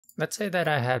Let's say that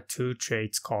I have two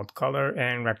traits called color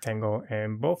and rectangle,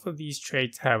 and both of these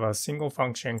traits have a single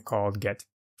function called get.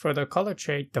 For the color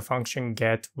trait, the function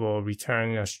get will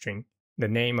return a string, the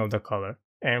name of the color.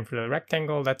 And for the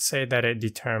rectangle, let's say that it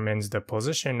determines the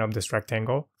position of this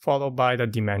rectangle, followed by the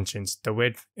dimensions, the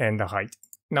width and the height.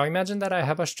 Now imagine that I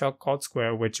have a struct called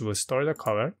square which will store the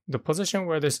color, the position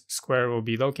where this square will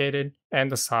be located,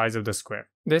 and the size of the square.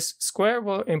 This square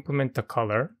will implement the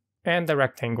color and the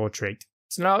rectangle trait.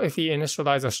 So now if we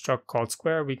initialize a struct called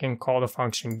square, we can call the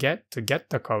function get to get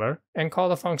the color, and call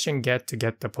the function get to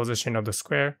get the position of the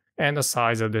square and the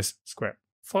size of this square.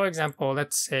 For example,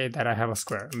 let's say that I have a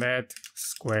square. Let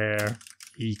square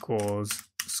equals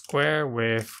square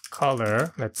with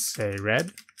color, let's say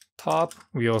red. Top,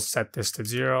 we'll set this to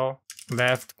 0.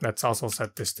 Left, let's also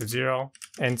set this to 0.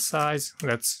 And size,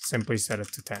 let's simply set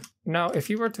it to 10. Now, if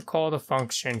you were to call the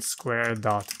function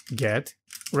square.get,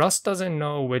 Rust doesn't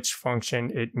know which function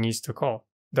it needs to call.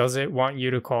 Does it want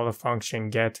you to call the function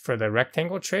get for the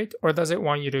rectangle trait, or does it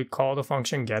want you to call the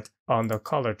function get on the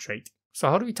color trait? So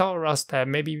how do we tell Rust that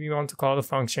maybe we want to call the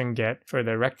function get for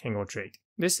the rectangle trait?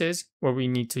 This is where we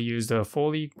need to use the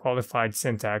fully qualified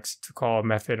syntax to call a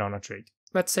method on a trait.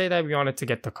 Let's say that we wanted to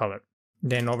get the color.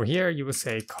 Then over here, you will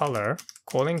say color,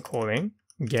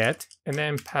 get, and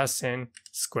then pass in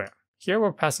square. Here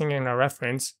we're passing in a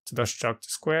reference to the struct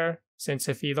square, since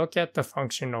if you look at the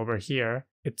function over here,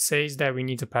 it says that we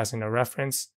need to pass in a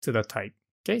reference to the type.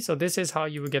 Okay, so this is how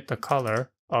you would get the color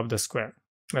of the square.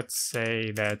 Let's say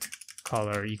that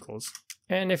color equals.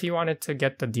 And if you wanted to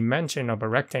get the dimension of a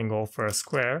rectangle for a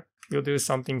square, you'll do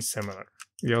something similar.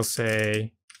 You'll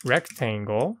say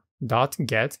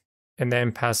rectangle.get and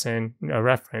then pass in a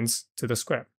reference to the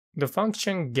square. The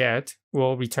function get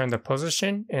will return the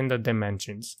position and the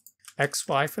dimensions.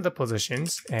 XY for the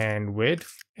positions and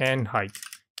width and height.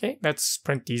 Okay, let's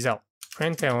print these out.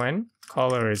 Println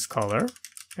color is color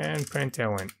and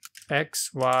println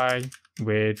XY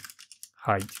width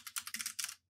height.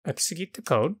 Execute the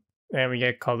code and we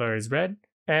get color is red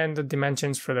and the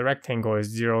dimensions for the rectangle is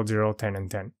 0, 0, 10,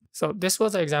 and 10. So this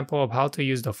was an example of how to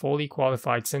use the fully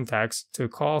qualified syntax to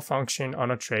call a function on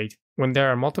a trait when there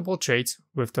are multiple traits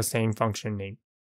with the same function name.